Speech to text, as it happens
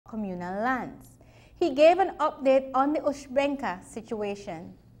communal lands. He gave an update on the Uxbenka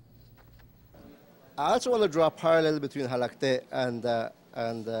situation. I also want to draw a parallel between Halakte and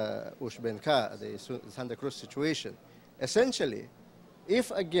Uxbenka, the Santa Cruz situation. Essentially, if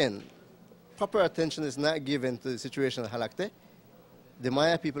again proper attention is not given to the situation of Halakte, the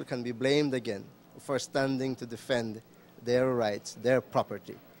Maya people can be blamed again for standing to defend their rights, their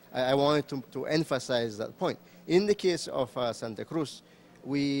property. I wanted to emphasize that point. In the case of Santa Cruz,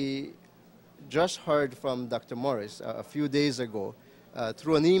 we just heard from Dr. Morris a few days ago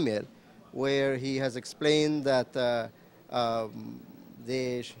through an email where he has explained that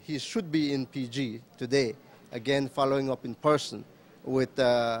he should be in PG today, again following up in person with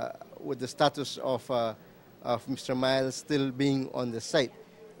the status of Mr. Miles still being on the site.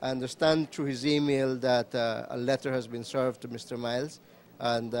 I understand through his email that a letter has been served to Mr. Miles,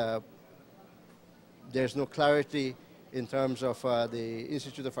 and there's no clarity in terms of the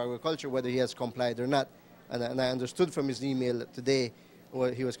Institute of Agriculture whether he has complied or not. And I understood from his email today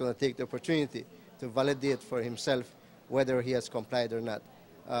he was going to take the opportunity to validate for himself whether he has complied or not.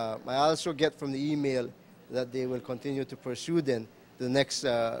 I also get from the email that they will continue to pursue then the next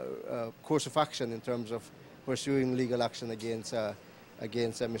course of action in terms of pursuing legal action against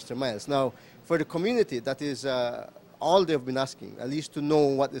Mr. Miles. Now, for the community, that is all they've been asking, at least to know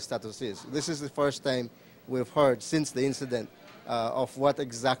what the status is. This is the first time we've heard since the incident of what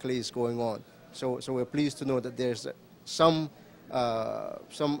exactly is going on. So we're pleased to know that there's some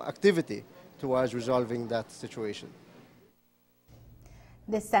activity towards resolving that situation.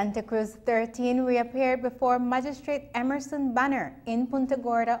 The Santa Cruz 13 reappeared before Magistrate Emerson Banner in Punta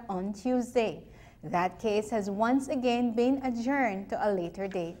Gorda on Tuesday. That case has once again been adjourned to a later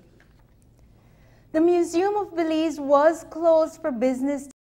date. The Museum of Belize was closed for business